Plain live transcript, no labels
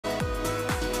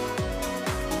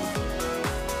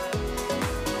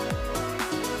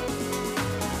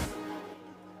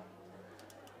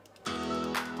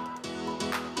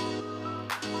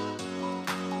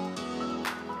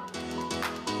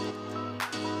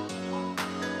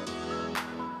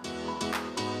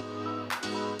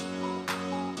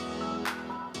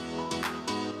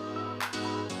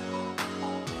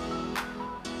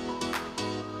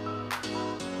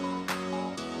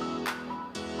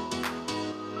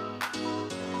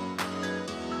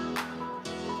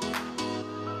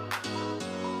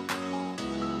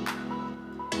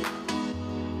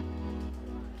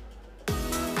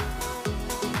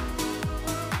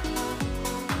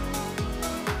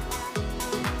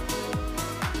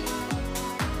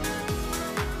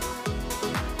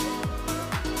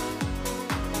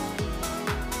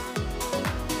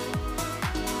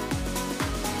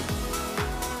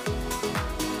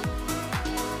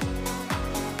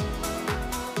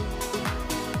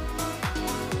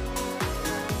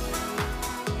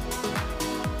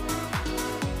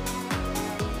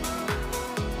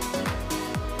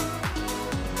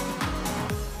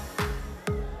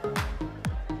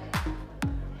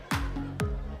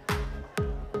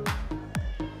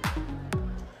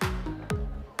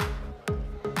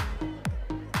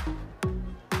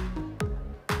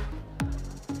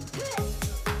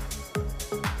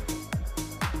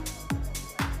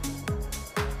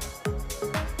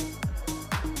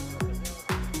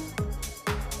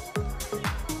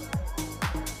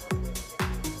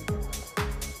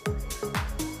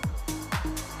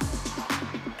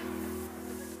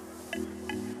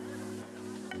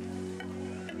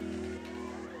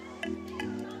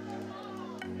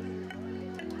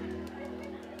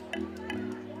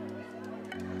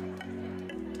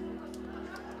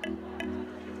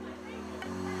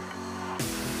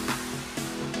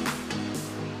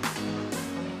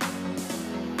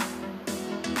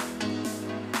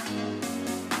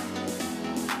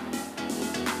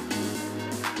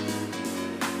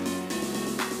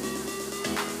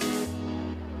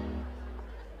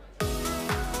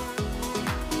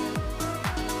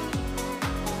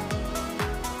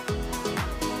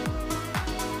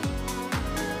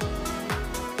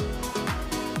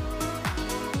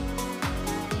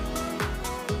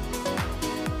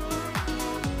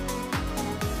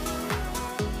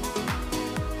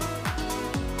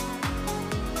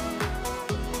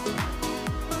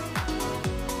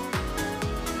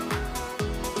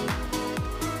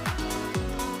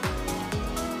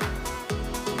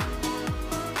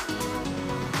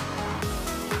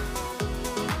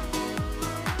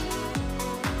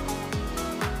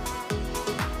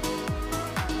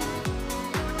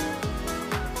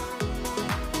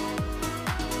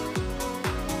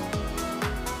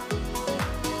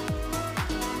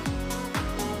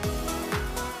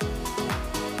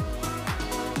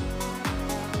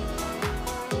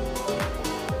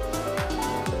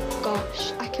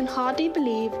hardly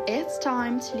believe it's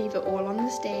time to leave it all on the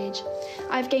stage.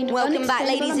 I've gained Welcome back,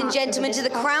 ladies and gentlemen, to the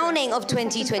crowning of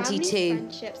 2022,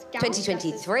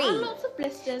 2023.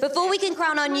 Before we can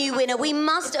crown our new winner, we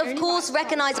must, of course,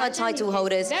 recognise our title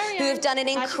holders who have done an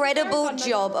incredible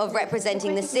job of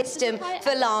representing the system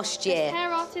for last year.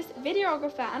 Hair artist,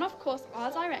 videographer, and of course,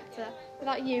 our director.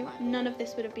 Without you, none of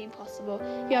this would have been possible.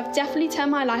 You have definitely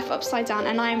turned my life upside down,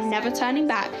 and I am never turning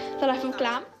back. The life of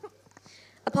glam.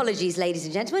 Apologies, ladies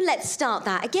and gentlemen. Let's start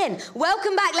that again.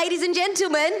 Welcome back, ladies and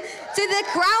gentlemen, to the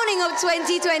crowning of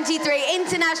 2023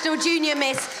 International Junior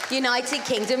Miss United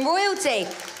Kingdom Royalty.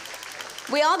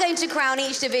 We are going to crown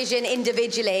each division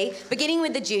individually, beginning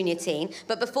with the junior team.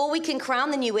 But before we can crown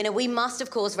the new winner, we must, of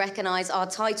course, recognise our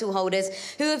title holders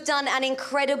who have done an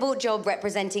incredible job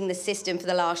representing the system for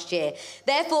the last year.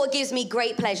 Therefore, it gives me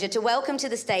great pleasure to welcome to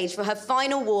the stage for her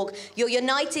final walk, your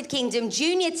United Kingdom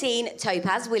junior teen,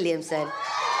 Topaz Williamson.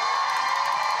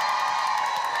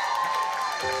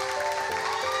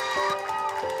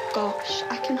 Gosh,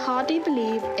 I can hardly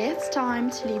believe it's time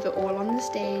to leave it all on the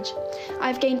stage.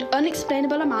 I've gained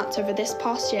unexplainable amounts over this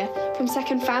past year, from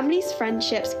second families,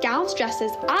 friendships, gowns,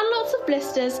 dresses, and lots of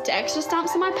blisters to extra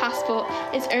stamps on my passport.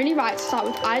 It's only right to start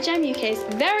with IJM UK's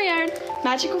very own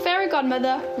magical fairy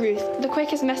godmother, Ruth, the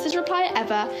quickest message replier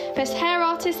ever, best hair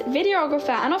artist,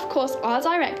 videographer, and of course our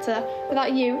director.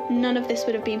 Without you, none of this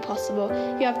would have been possible.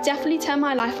 You have definitely turned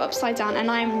my life upside down, and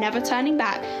I am never turning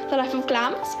back. The life of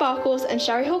glam, sparkles, and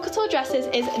Sherry Hill couture dresses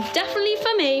is definitely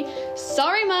for me.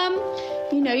 Sorry, Mum.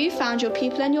 You know you found your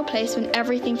people and your place when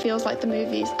everything feels like the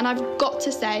movies. And I've got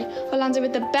to say, Orlando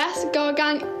with the best girl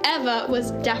gang ever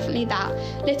was definitely that.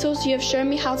 Littles, you have shown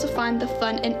me how to find the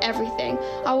fun in everything.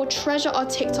 I will treasure our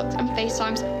TikToks and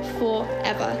FaceTimes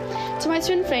forever. To my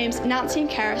twin flames, Nancy and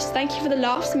Karis, thank you for the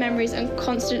laughs, memories, and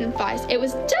constant advice. It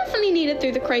was definitely needed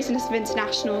through the craziness of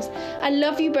internationals. I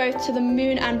love you both to the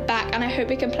moon and back, and I hope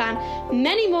we can plan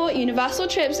many more universal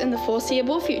trips in the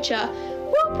foreseeable future.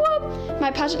 Whoop whoop! My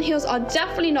pageant heels are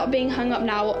definitely not being hung up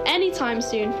now or anytime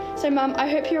soon. So Mum, I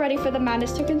hope you're ready for the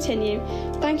madness to continue.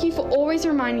 Thank you for always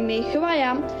reminding me who I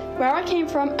am, where I came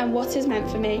from, and what is meant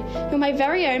for me. You're my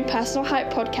very own personal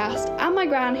hype podcast, and my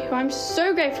gran, who I'm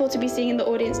so grateful to be seeing in the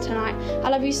audience tonight. I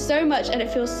love you so much, and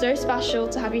it feels so special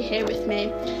to have you here with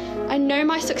me. I know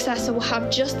my successor will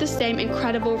have just the same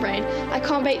incredible reign. I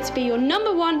can't wait to be your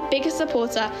 #1 biggest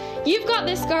supporter. You've got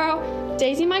this, girl.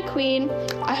 Daisy, my queen.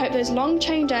 I hope those long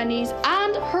train journeys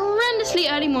and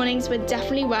horrendously early mornings were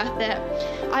definitely worth it.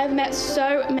 I have met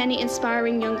so many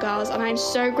inspiring young girls, and I am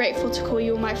so grateful to call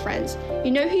you all my friends.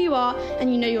 You know who you are,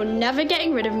 and you know you're never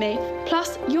getting rid of me.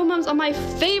 Plus, your mums are my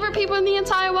favourite people in the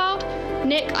entire world.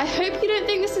 Nick, I hope you don't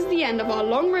think this is the end of our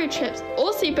long road trips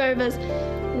or sleepovers.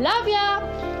 Love ya!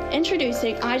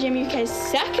 Introducing IJM UK's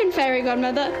second fairy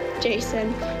godmother,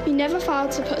 Jason. You never fail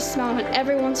to put a smile on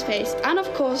everyone's face, and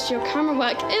of course your camera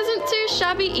work isn't too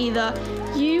shabby either.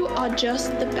 You are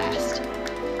just the best.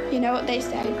 You know what they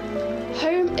say,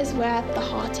 home is where the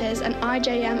heart is, and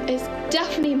IJM is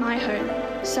definitely my home.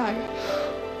 So,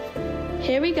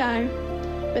 here we go,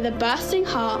 with a bursting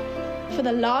heart, for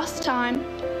the last time,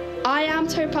 I am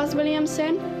Topaz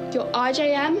Williamson, your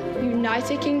IJM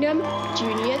United Kingdom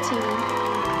Junior Team.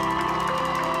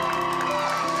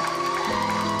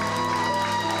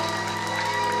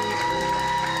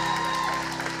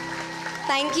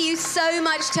 Thank you so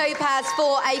much, Topaz,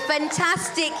 for a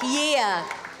fantastic year.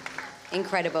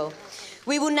 Incredible.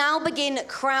 We will now begin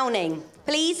crowning.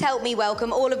 Please help me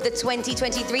welcome all of the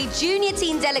 2023 junior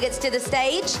teen delegates to the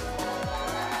stage.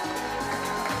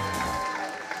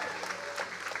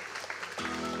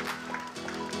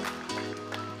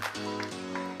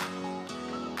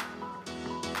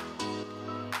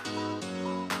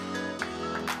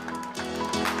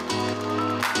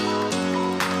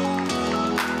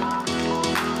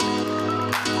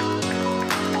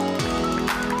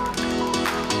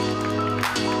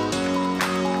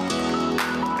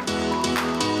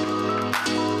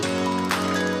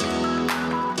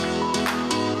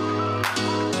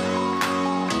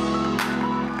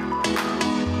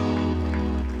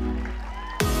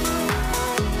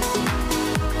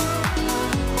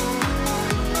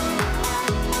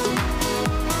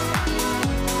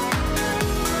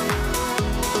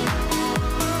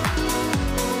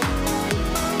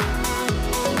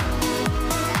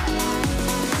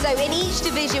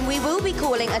 Division, we will be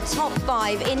calling a top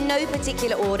 5 in no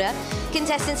particular order.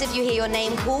 Contestants, if you hear your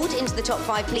name called into the top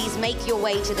 5, please make your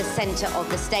way to the centre of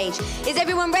the stage. Is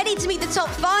everyone ready to meet the top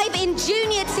 5 in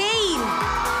junior teen?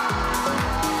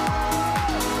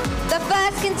 The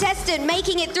first contestant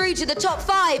making it through to the top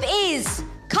 5 is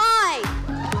Kai.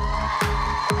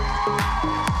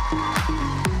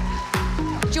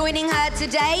 Joining her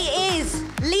today is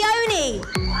Leonie.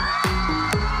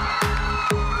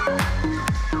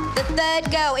 The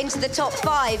third girl into the top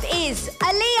 5 is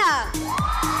Aaliyah.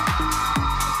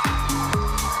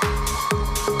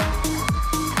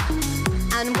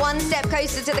 And one step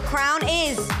closer to the crown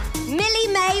is Millie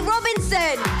Mae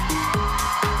Robinson.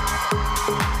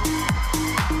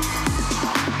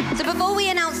 So before we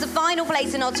announce the final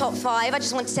place in our top 5, I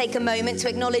just want to take a moment to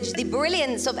acknowledge the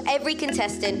brilliance of every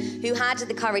contestant who had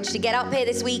the courage to get up here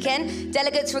this weekend.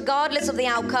 Delegates, regardless of the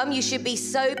outcome, you should be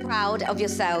so proud of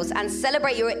yourselves and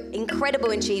celebrate your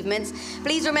incredible achievements.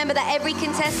 Please remember that every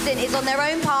contestant is on their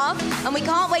own path, and we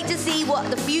can't wait to see what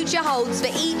the future holds for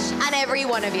each and every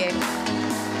one of you.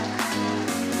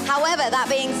 However, that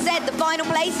being said, the final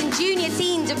place in Junior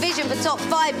Teen Division for top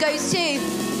 5 goes to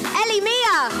Ellie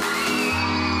Mia.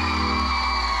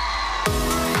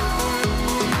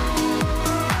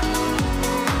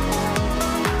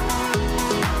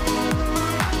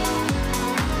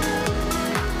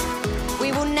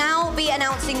 We will now be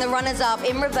announcing the runners-up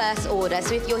in reverse order.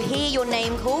 So if you'll hear your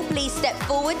name call, please step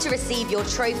forward to receive your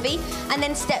trophy and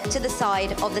then step to the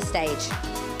side of the stage.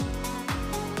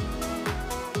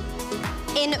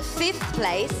 In 5th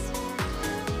place,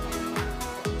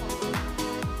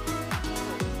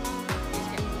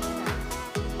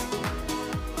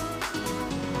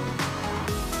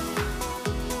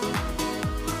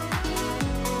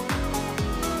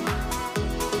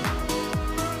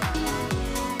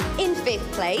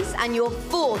 and your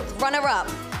 4th runner-up,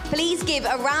 please give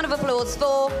a round of applause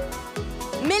for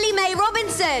Millie Mae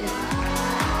Robinson.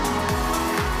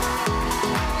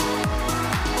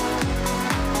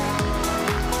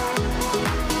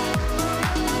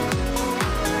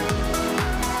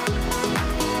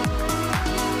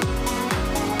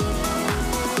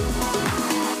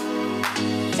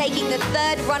 Taking the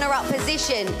 3rd runner-up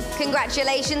position,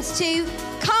 congratulations to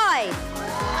Kai.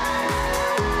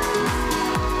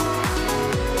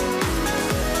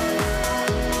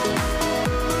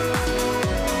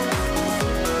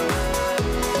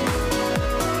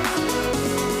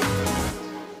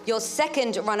 Your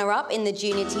 2nd runner-up in the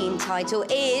junior team title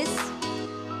is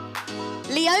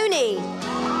Leonie.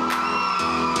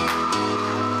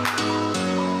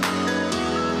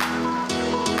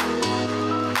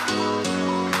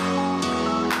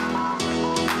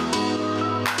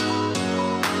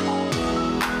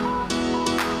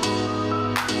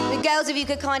 Girls, if you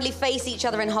could kindly face each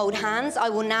other and hold hands, I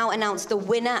will now announce the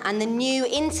winner and the new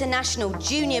International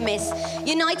Junior Miss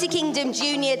United Kingdom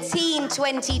Junior Teen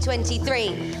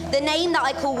 2023. The name that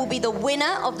I call will be the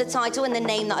winner of the title, and the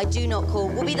name that I do not call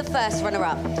will be the first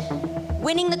runner-up.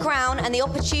 Winning the crown and the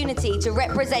opportunity to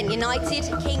represent United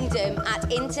Kingdom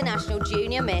at International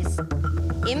Junior Miss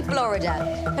in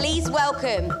Florida. Please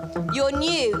welcome your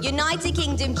new United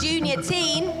Kingdom Junior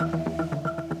Teen,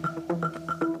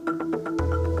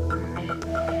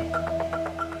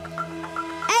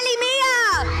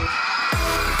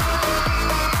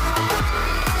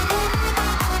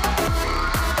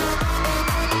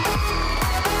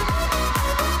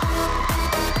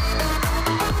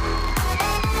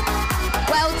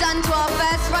 to our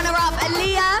first runner-up,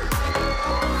 Aaliyah.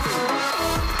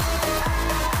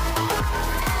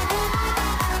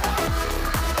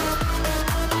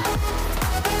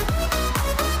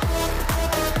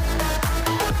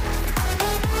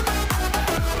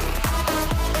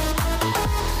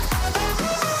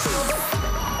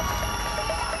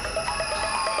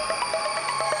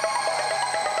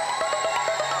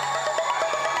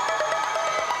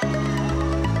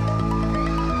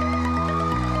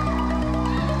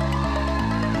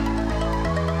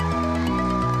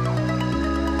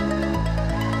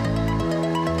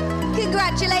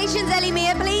 Congratulations, Ellie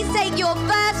Mia. Please take your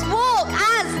first walk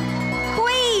as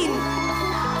Queen.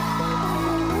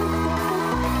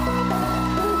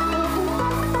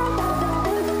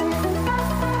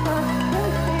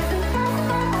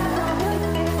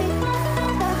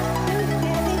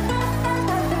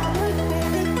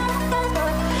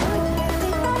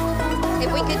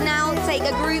 If we could now take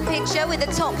a group picture with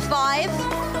the top 5.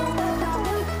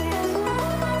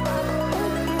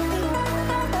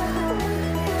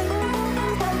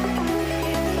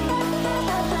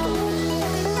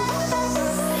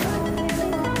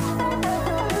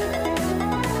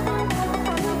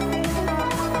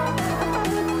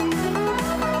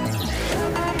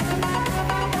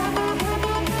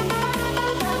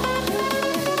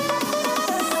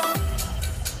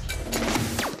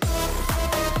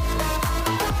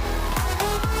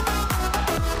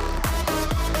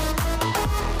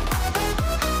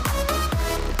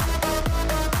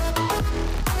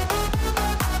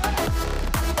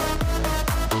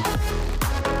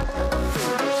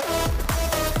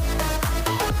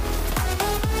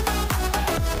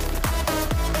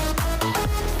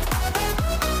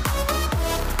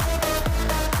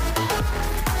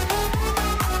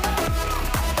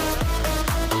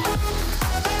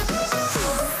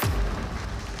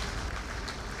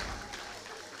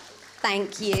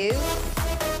 Thank you.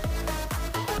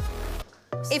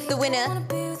 If the winner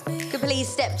could please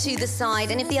step to the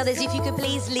side, and if the others, if you could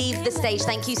please leave the stage.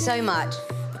 Thank you so much.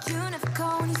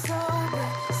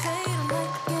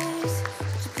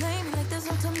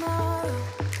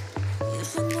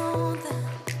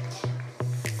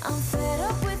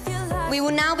 We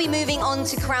will now be moving on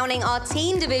to crowning our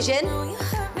teen division.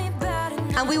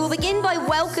 And we will begin by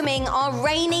welcoming our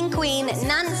reigning queen,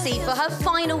 Nancy, for her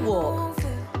final walk.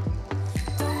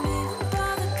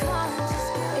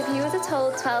 If you would have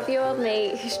told 12-year-old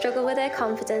me who struggled with her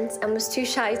confidence and was too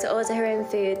shy to order her own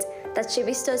food that she'd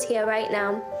be stood here right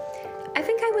now, I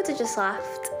think I would have just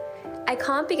laughed. I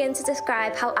can't begin to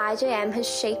describe how IJM has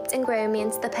shaped and grown me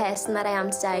into the person that I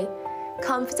am today.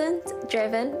 Confident,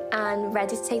 driven, and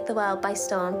ready to take the world by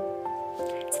storm.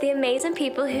 To the amazing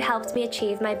people who helped me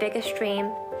achieve my biggest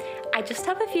dream, I just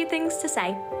have a few things to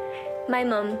say. My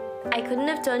mum, I couldn't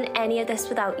have done any of this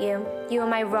without you. You are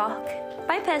my rock,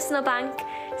 my personal bank,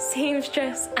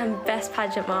 seamstress, and best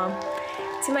pageant mom.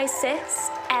 To my sis,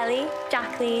 Ellie,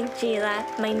 Jacqueline, Gila,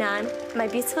 my nan, my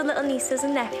beautiful little nieces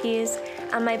and nephews,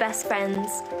 and my best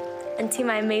friends. And to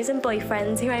my amazing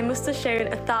boyfriends who I must have shown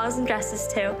 1,000 dresses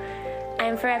to. I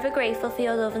am forever grateful for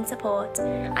your love and support.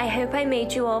 I hope I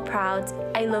made you all proud.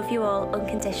 I love you all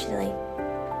unconditionally.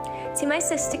 To my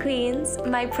sister queens,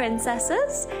 my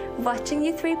princesses, watching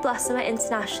you three blossom at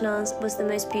internationals was the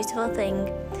most beautiful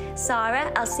thing. Sarah,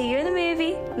 I'll see you in the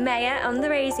movie, Maya on the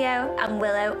radio, and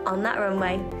Willow on that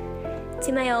runway.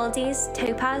 To my oldies,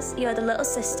 Topaz, you're the little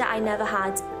sister I never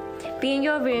had. Being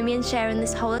your roomie and sharing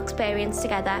this whole experience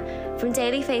together, from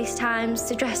daily FaceTimes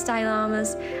to dress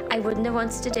dilemmas, I wouldn't have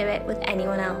wanted to do it with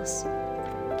anyone else.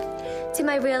 To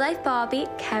my real-life Barbie,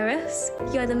 Keris,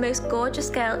 you're the most gorgeous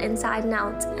girl inside and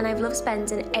out, and I've loved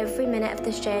spending every minute of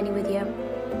this journey with you.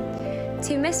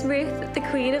 To Miss Ruth, the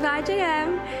queen of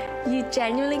IJM, you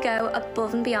genuinely go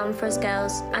above and beyond for us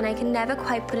girls, and I can never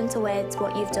quite put into words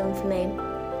what you've done for me.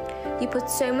 You put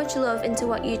so much love into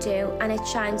what you do, and it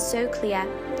shines so clear.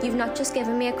 You've not just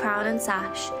given me a crown and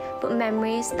sash, but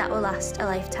memories that will last a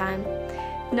lifetime.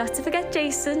 Not to forget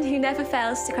Jason, who never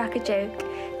fails to crack a joke.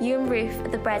 You and Ruth are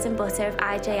the bread and butter of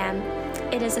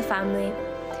IJM. It is a family.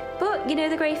 But you know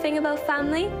the great thing about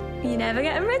family? You never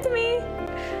get rid of me.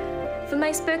 For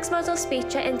my spokesmodel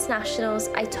speech at internationals,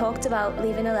 I talked about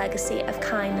leaving a legacy of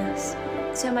kindness.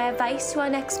 So my advice to our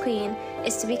next queen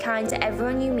is to be kind to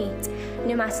everyone you meet,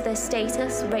 no matter their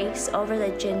status, race or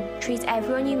religion. Treat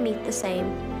everyone you meet the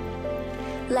same.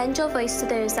 Lend your voice to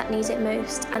those that need it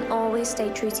most, and always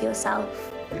stay true to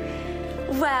yourself.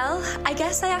 Well, I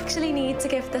guess I actually need to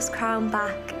give this crown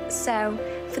back. So,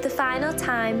 for the final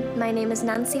time, my name is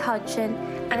Nancy Hodgson,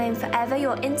 and I am forever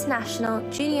your International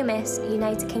Junior Miss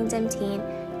United Kingdom Teen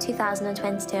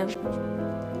 2022.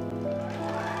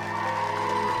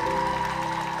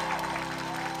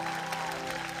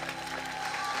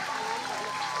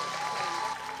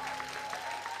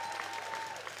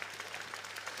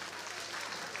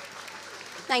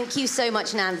 Thank you so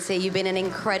much, Nancy. You've been an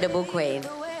incredible queen.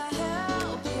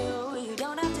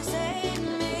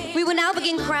 We will now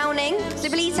begin crowning, so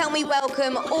please help me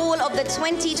welcome all of the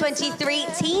 2023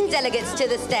 teen delegates to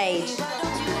the stage.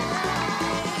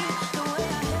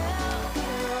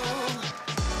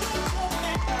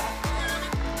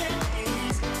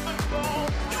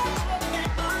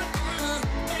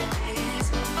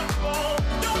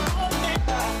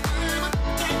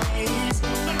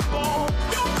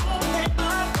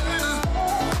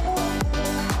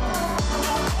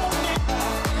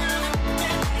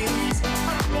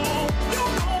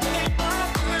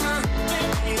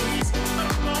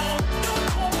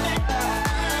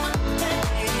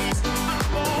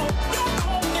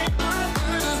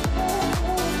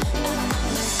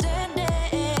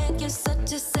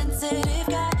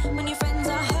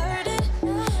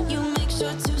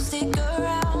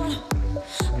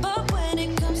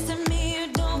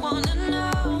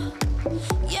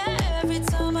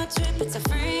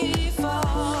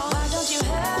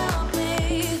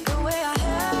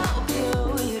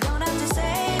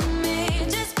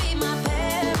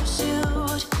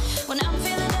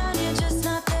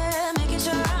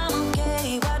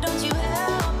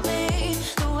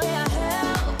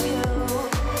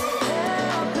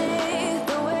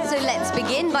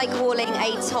 By calling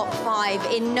a top 5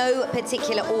 in no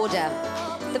particular order.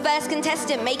 The first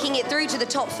contestant making it through to the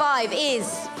top 5 is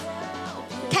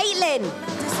Caitlin.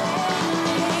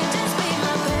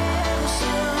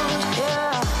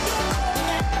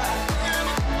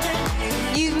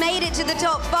 You've made it to the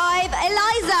top 5,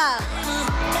 Eliza.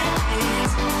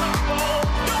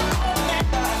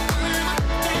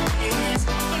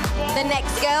 The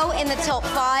Next girl in the top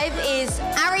 5 is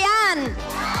Ariane.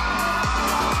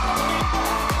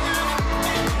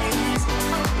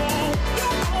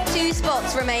 2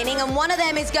 spots remaining, and one of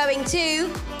them is going to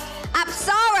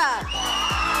Apsara.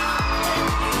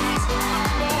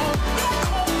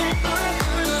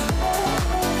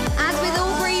 As with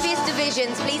all previous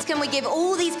divisions, please can we give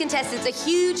all these contestants a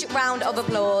huge round of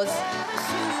applause.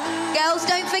 Girls,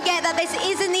 don't forget that this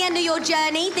isn't the end of your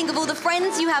journey. Think of all the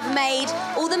friends you have made,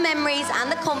 all the memories and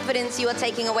the confidence you are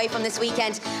taking away from this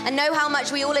weekend, and know how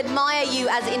much we all admire you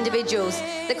as individuals.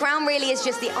 The crown really is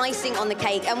just the icing on the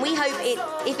cake, and we hope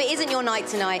if it isn't your night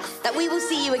tonight, that we will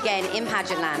see you again in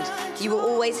Pageantland. You will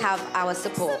always have our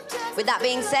support. With that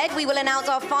being said, we will announce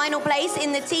our final place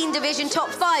in the teen division top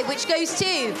 5, which goes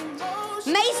to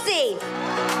Macy.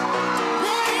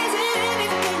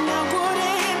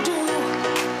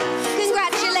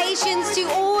 Congratulations to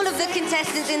all of the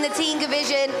contestants in the teen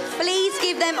division. Please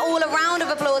give them all a round of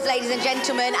applause, ladies and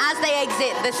gentlemen, as they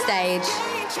exit the stage.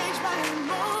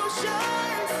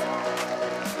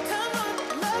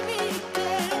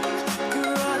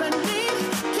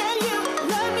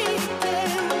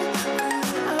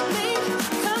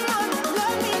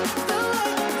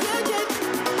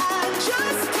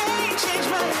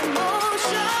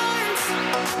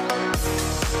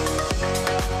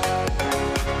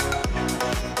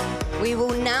 We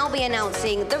will now be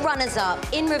announcing the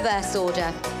runners-up in reverse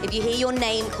order. If you hear your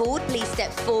name called, please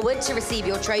step forward to receive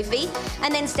your trophy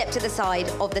and then step to the side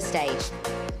of the stage.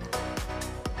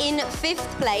 In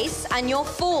 5th place and your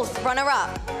 4th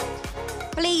runner-up,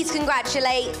 please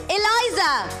congratulate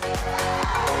Eliza.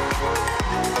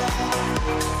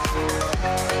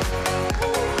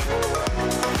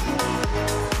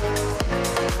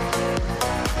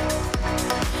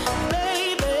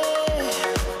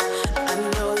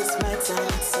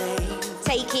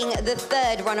 Taking the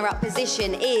 3rd runner-up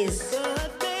position is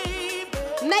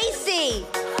Macy.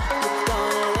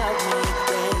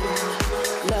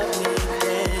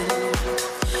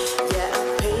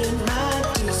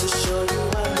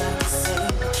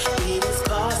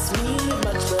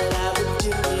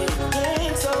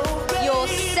 Your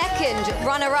 2nd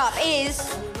runner-up is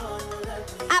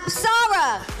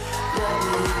Apsara.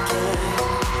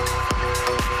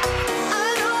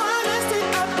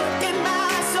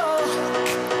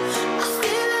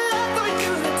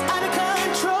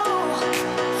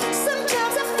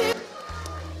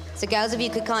 So girls, if you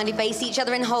could kindly face each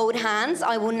other and hold hands,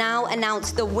 I will now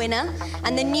announce the winner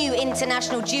and the new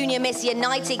International Junior Miss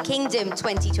United Kingdom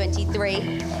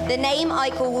 2023. The name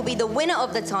I call will be the winner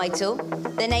of the title.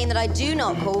 The name that I do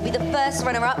not call will be the 1st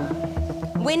runner-up.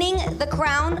 Winning the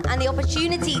crown and the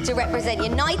opportunity to represent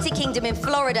United Kingdom in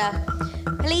Florida.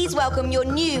 Please welcome your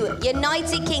new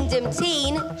United Kingdom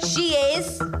teen. She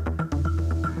is...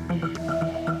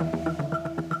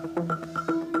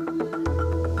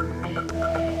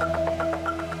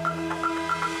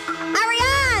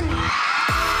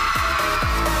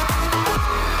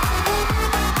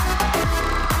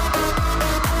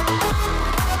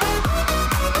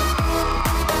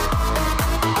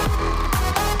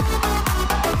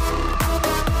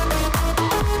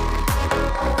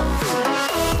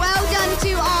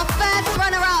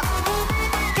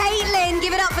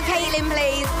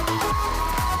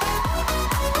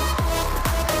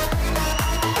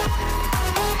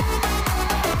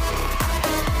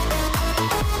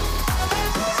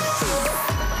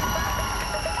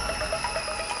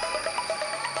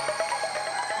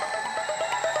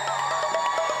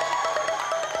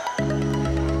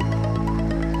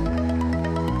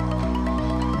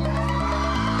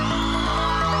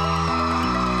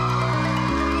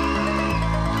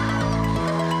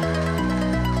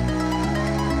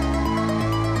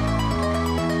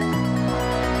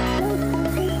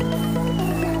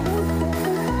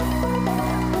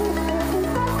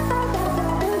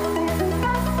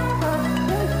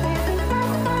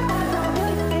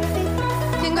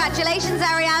 Congratulations,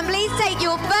 Ariane. Please take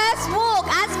your first walk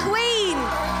as Queen.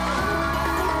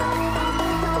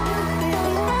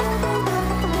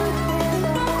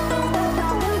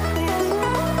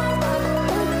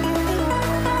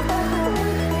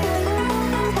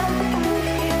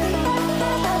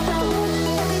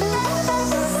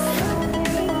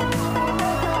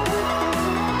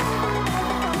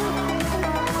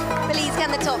 Please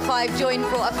can the top 5 join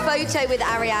for a photo with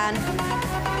Ariane.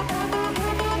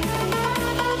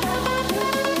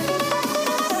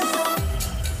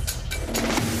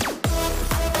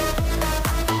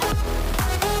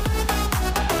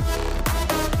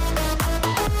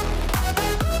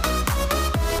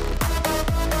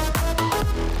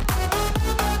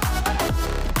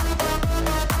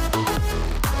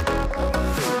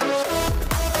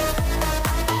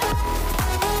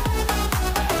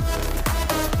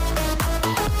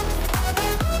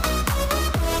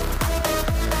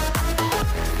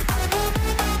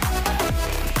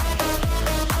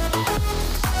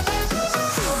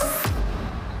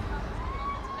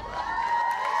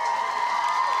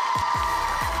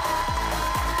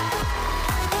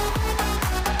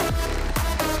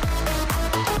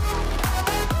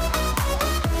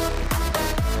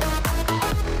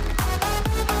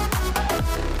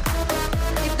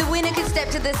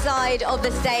 side of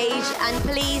the stage, and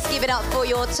please give it up for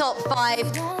your top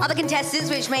 5 other contestants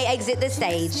which may exit the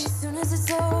stage. As soon as it's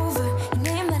over, your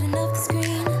name lighting up the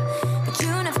screen, but you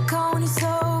never call when you're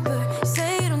sober. You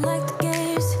say you don't like the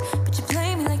games, but you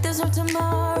play me like there's no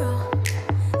tomorrow.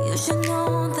 You should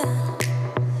know that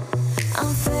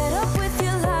I'm fed up with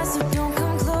your lies, so don't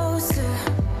come closer.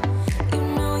 You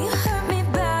know you hurt me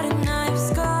bad and I have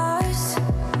scars.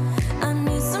 I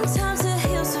need some time to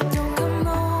heal, so don't come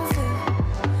over.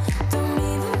 Don't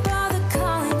even bother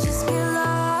calling, just get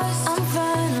lost. I'm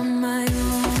fine on my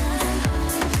own,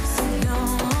 so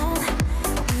don't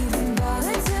even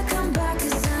bother to come back,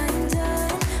 'cause I ain't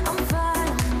done. I'm fine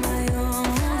on my own.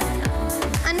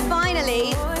 And finally,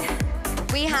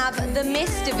 we have the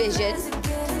Miss Division.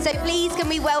 So please can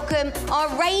we welcome our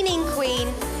reigning queen,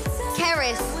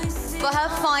 Keris, for her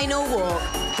final walk.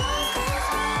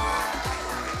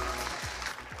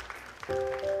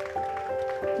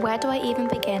 Where do I even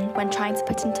begin when trying to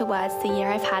put into words the year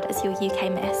I've had as your UK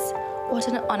Miss? What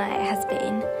an honour it has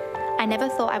been. I never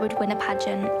thought I would win a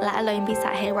pageant, let alone be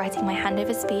sat here writing my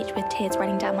handover speech with tears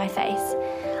running down my face.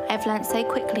 I've learnt so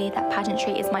quickly that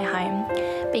pageantry is my home.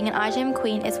 Being an IJM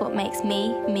queen is what makes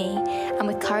me, me, and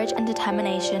with courage and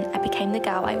determination, I became the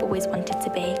girl I always wanted to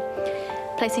be.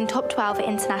 Placing top 12 at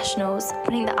internationals,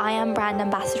 winning the IJM Brand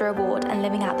Ambassador Award, and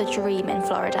living out the dream in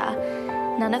Florida.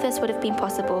 None of this would have been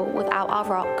possible without our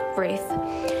rock, Ruth.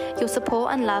 Your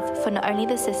support and love for not only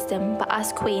the system, but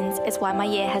us queens is why my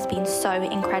year has been so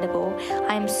incredible.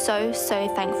 I am so, so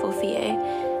thankful for you.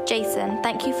 Jason,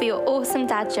 thank you for your awesome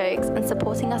dad jokes and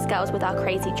supporting us girls with our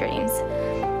crazy dreams.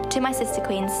 To my sister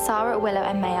queens, Sarah, Willow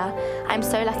and Maya, I am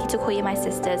so lucky to call you my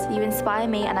sisters. You inspire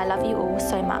me and I love you all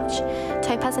so much.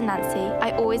 Topaz and Nancy,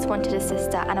 I always wanted a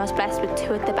sister and I was blessed with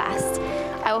 2 of the best.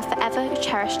 I will forever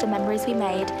cherish the memories we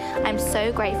made. I am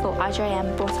so grateful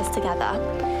IJM brought us together.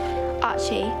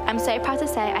 Archie, I'm so proud to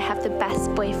say I have the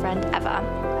best boyfriend ever.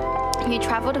 You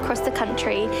travelled across the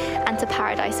country and to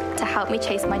paradise to help me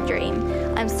chase my dream.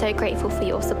 I'm so grateful for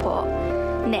your support.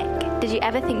 Nick, did you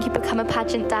ever think you'd become a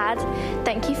pageant dad?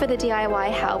 Thank you for the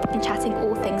DIY help and chatting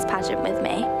all things pageant with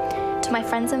me. To my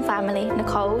friends and family,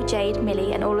 Nicole, Jade,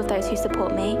 Millie and all of those who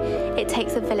support me, it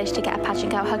takes a village to get a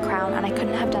pageant girl her crown and I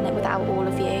couldn't have done it without all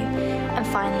of you. And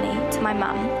finally, to my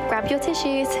mum, grab your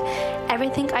tissues.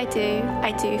 Everything I do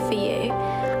for you.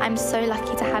 I'm so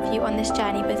lucky to have you on this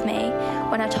journey with me.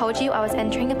 When I told you I was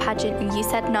entering a pageant and you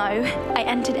said no, I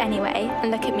entered anyway,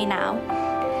 and look at me now.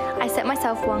 I set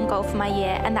myself one goal for my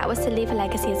year, and that was to leave a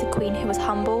legacy as a queen who was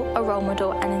humble, a role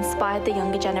model, and inspired the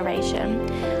younger generation.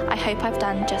 I hope I've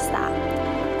done just that.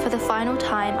 For the final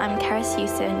time, I'm Keris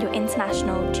Houston, your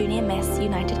International Junior Miss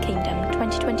United Kingdom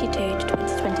 2022 to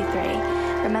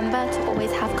 2023. Remember to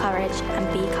always have courage and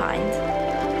be kind.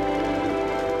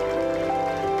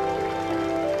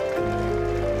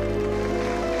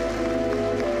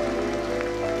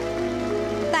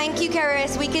 Thank you,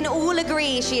 Keris. We can all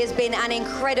agree she has been an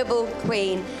incredible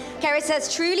queen. Keris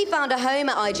has truly found a home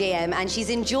at IJM and she's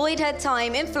enjoyed her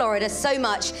time in Florida so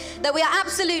much that we are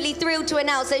absolutely thrilled to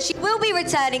announce that she will be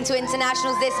returning to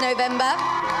internationals this November.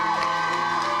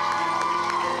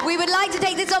 We would like to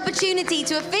take this opportunity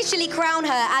to officially crown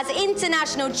her as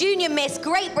International Junior Miss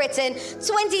Great Britain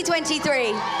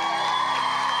 2023.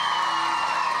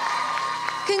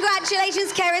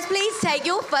 Congratulations, Keris. Please take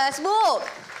your first walk.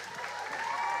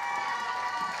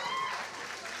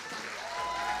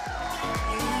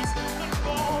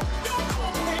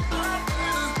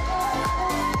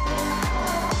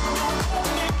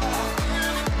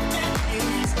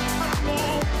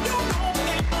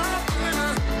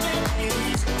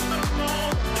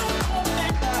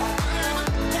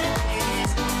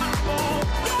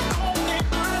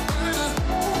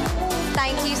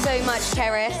 Thank you so much,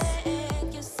 Keris.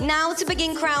 Now to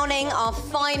begin crowning our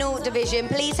final division,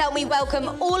 please help me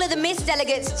welcome all of the Miss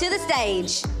delegates to the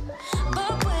stage.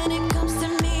 But when it comes to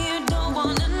me, you don't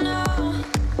wanna know.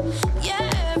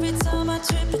 Yeah, every time I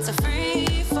trip, it's a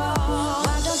free fall.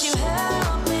 Why don't you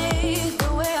help me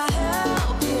the way I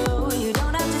help you? You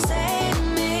don't have to save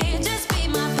me, just be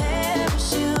my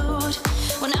parachute.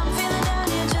 When I'm feeling down,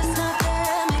 you're just not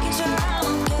there, making sure I'm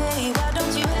okay. Why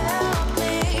don't you help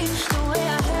me the way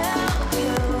I help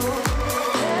you?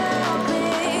 Help me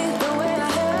the way I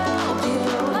help you.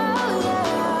 Oh yeah,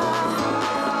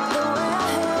 the way I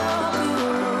help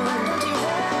you.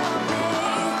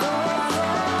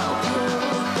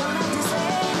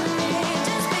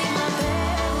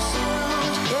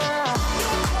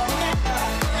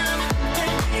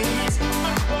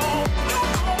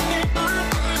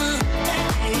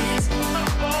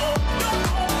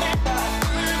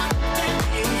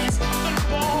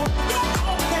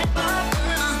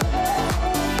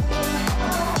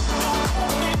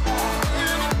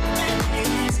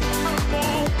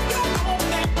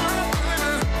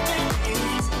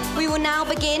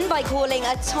 begin by calling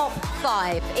a top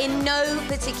 5 in no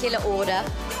particular order.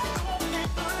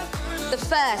 The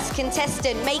first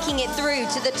contestant making it through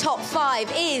to the top 5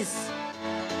 is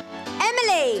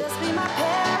Emily. Just be my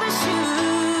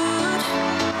parachute.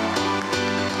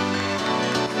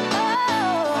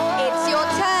 Oh, It's your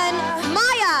turn,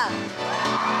 Maya.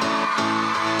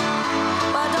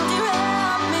 why don't you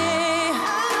help me?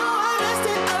 I know I messed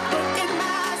it up, but in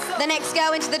my soul, The next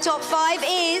girl into the top 5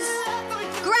 is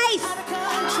Grace.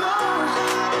 control.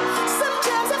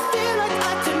 Sometimes I feel like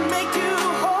I can make you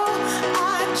whole.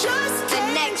 I just The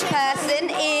can't next change person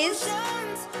is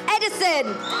Edison.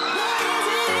 There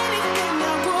isn't anything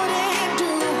I wouldn't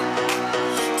do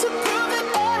to prove that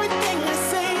everything I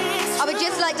say is I would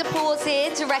just like to pause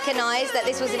here to recognise that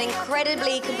this was an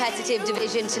incredibly competitive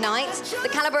division tonight. The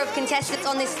calibre of contestants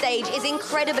on this stage is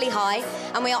incredibly high,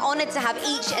 and we are honoured to have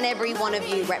each and every one of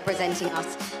you representing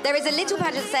us. There is a little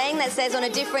pageant saying that says on a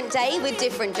different day with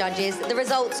different judges, the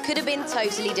results could have been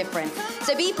totally different.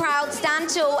 So be proud, stand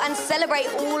tall, and celebrate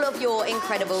all of your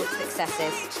incredible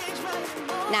successes.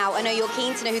 Now, I know you're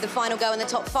keen to know who the final girl in the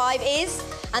top 5 is,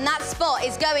 and that spot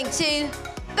is going to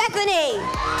Bethany.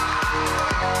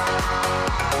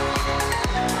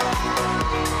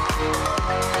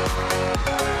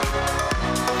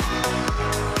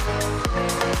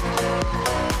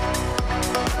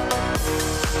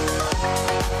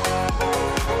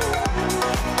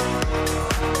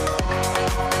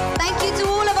 Thank you to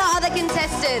all of our other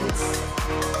contestants.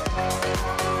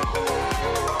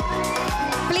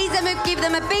 Please give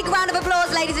them a big round of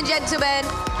applause, ladies and gentlemen.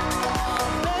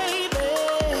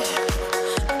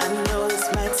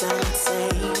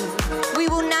 We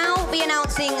will now be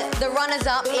announcing the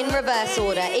runners-up in reverse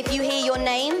order. If you hear your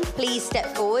name, please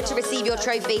step forward to receive your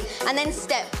trophy and then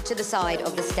step to the side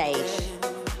of the stage.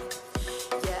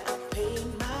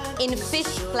 In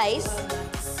 5th place,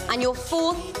 and your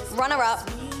 4th runner-up,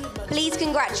 please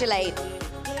congratulate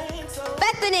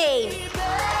Bethany.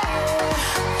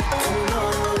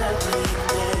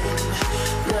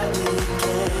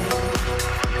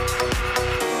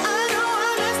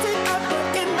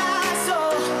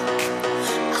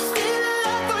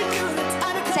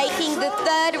 Taking the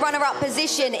 3rd runner-up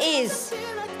position is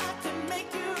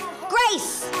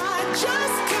Grace.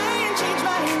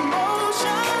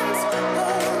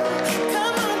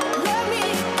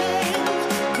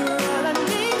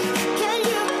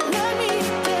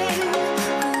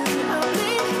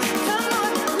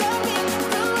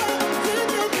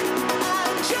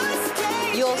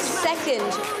 Your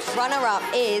 2nd runner-up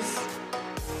is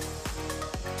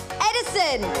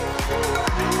Edison.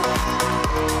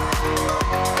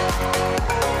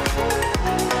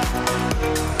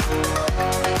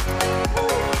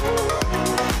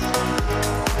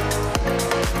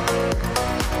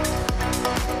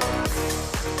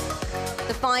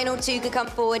 The final 2 could come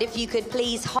forward if you could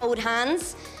please hold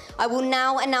hands. I will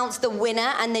now announce the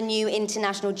winner and the new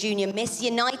International Junior Miss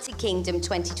United Kingdom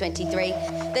 2023.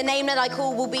 The name that I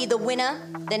call will be the winner.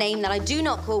 The name that I do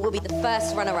not call will be the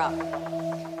first runner-up.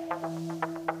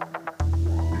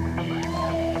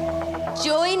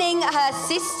 Joining her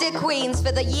sister queens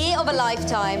for the year of a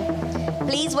lifetime,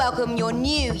 please welcome your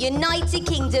new United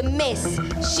Kingdom Miss.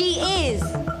 She is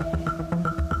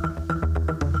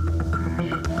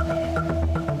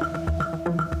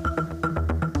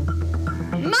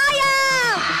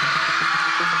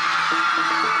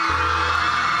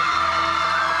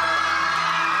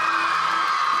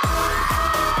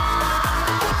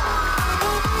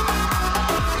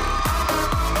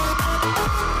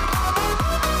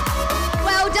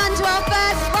to our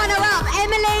first runner-up,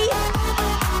 Emily.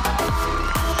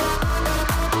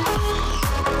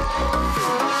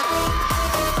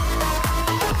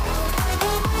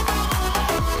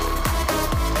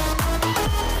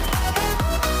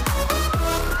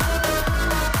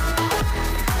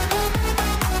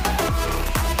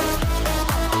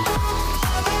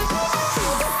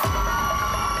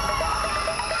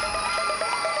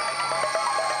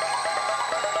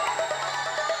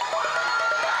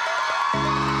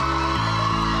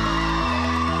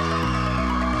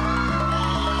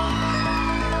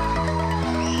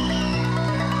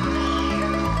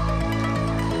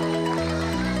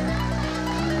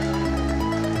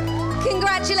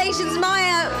 Congratulations,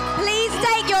 Maya. Please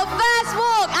take your first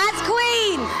walk as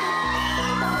Queen.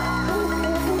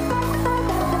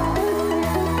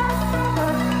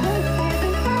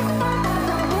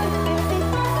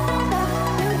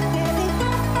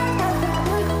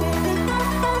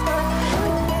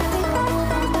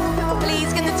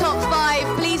 Please, can the top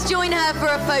 5 please join her for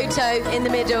a photo in the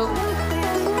middle?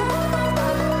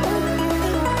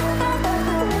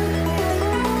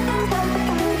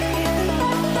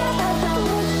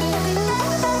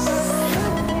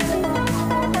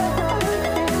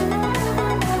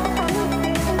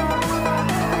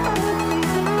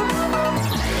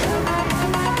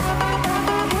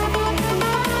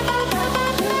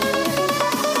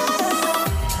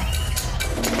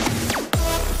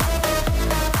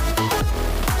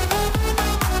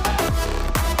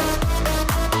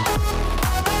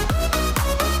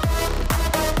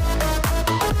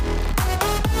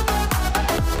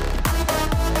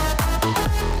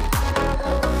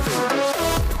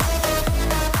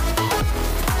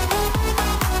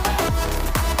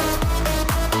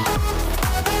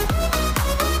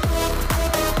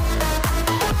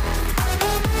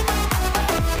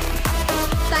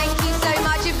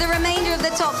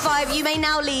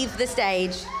 for the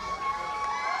stage.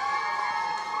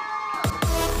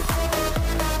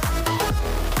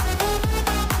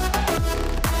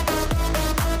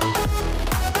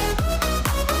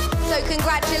 So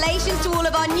congratulations to all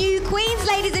of our new queens,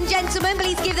 ladies and gentlemen.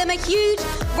 Please give them a huge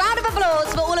round of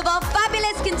applause for all of our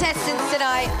fabulous contestants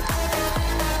tonight.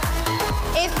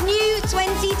 If new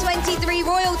 2023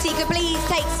 royalty could please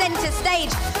take centre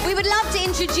stage, we would love to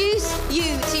introduce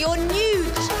you to your new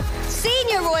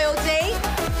senior royalty.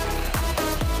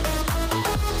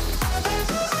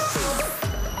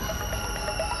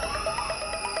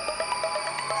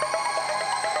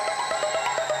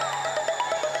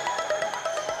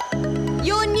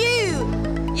 Your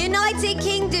new United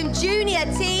Kingdom junior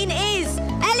teen is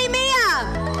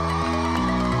Elimia.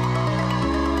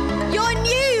 Your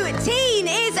new teen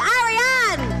is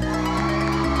Ariane.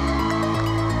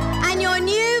 And your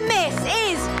new miss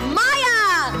is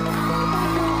Maya.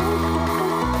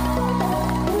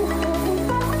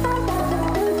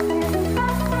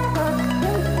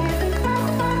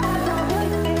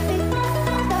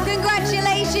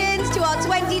 Congratulations to our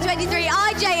 2023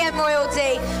 IJM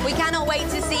royalty. We cannot wait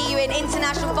to see you in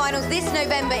international finals this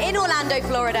November in Orlando,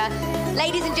 Florida.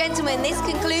 Ladies and gentlemen, this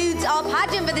concludes our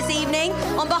pageant for this evening.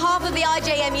 On behalf of the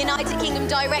IJM United Kingdom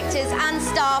directors and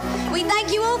staff, we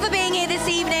thank you all for being here this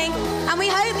evening, and we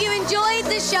hope you enjoyed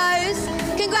the shows.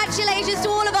 Congratulations to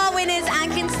all of our winners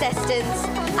and contestants.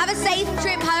 Have a safe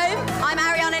trip home. I'm